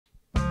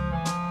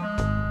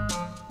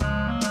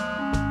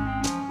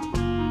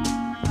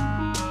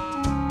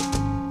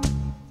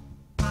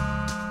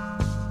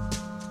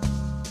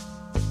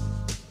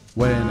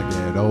When I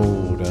get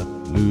older,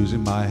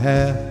 losing my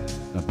hair,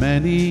 not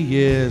many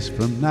years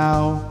from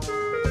now,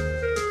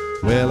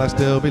 will I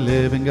still be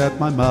living at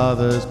my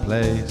mother's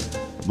place,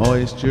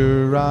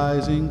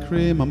 moisturizing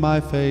cream on my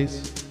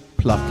face,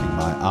 plucking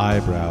my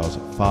eyebrows,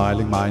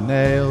 filing my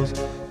nails,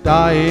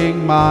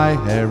 dyeing my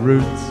hair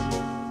roots.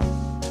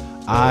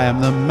 I am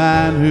the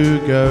man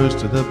who goes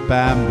to the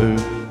bamboo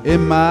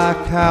in my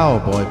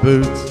cowboy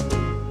boots.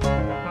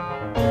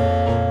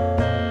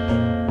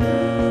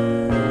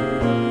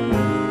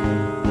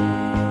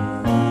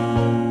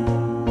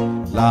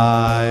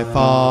 Life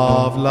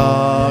of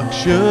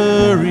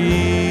luxury,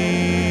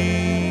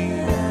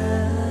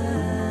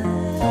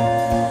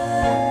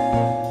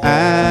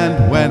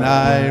 and when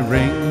I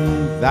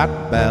ring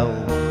that bell,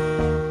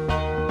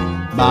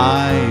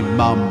 my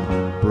mum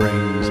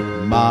brings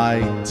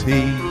my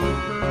tea.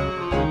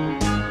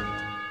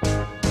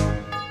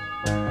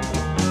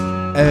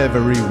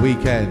 Every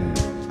weekend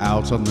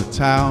out on the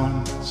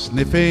town,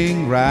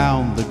 sniffing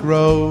round the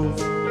grove,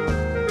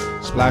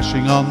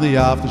 splashing on the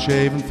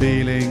aftershave and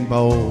feeling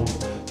bold.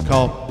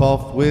 Cop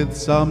off with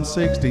some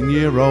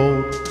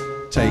 16-year-old.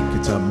 Take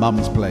it to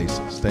mum's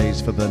place,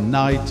 stays for the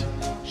night.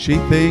 She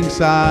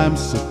thinks I'm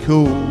so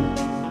cool.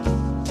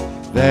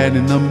 Then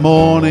in the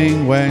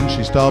morning when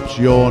she stops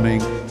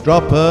yawning,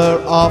 drop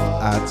her off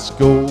at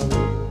school.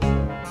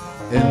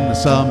 In the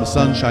summer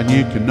sunshine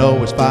you can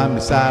always find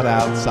me sat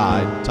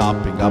outside,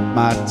 topping up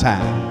my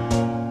tan.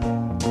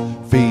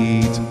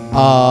 Feet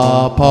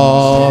up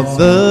on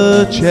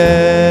the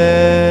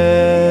chairs,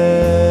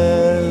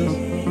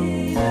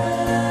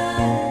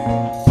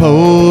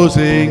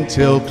 posing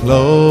till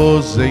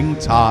closing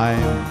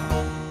time,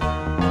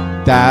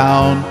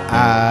 down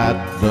at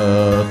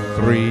the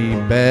Three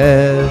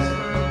Bears.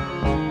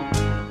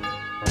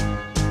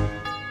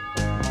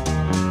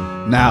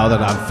 Now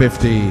that I'm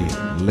 50,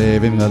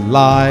 living the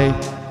lie,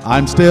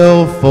 I'm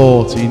still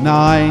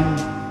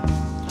 49.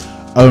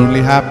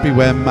 Only happy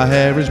when my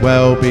hair is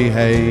well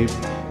behaved,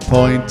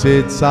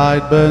 pointed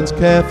sideburns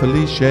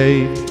carefully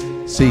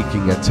shaved,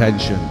 seeking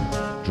attention,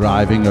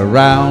 driving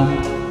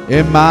around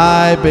in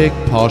my big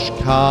posh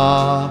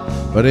car.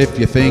 But if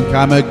you think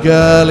I'm a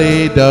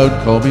girly,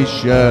 don't call me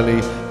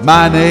Shirley,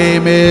 my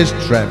name is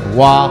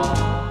Trevor.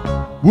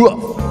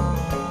 Woof!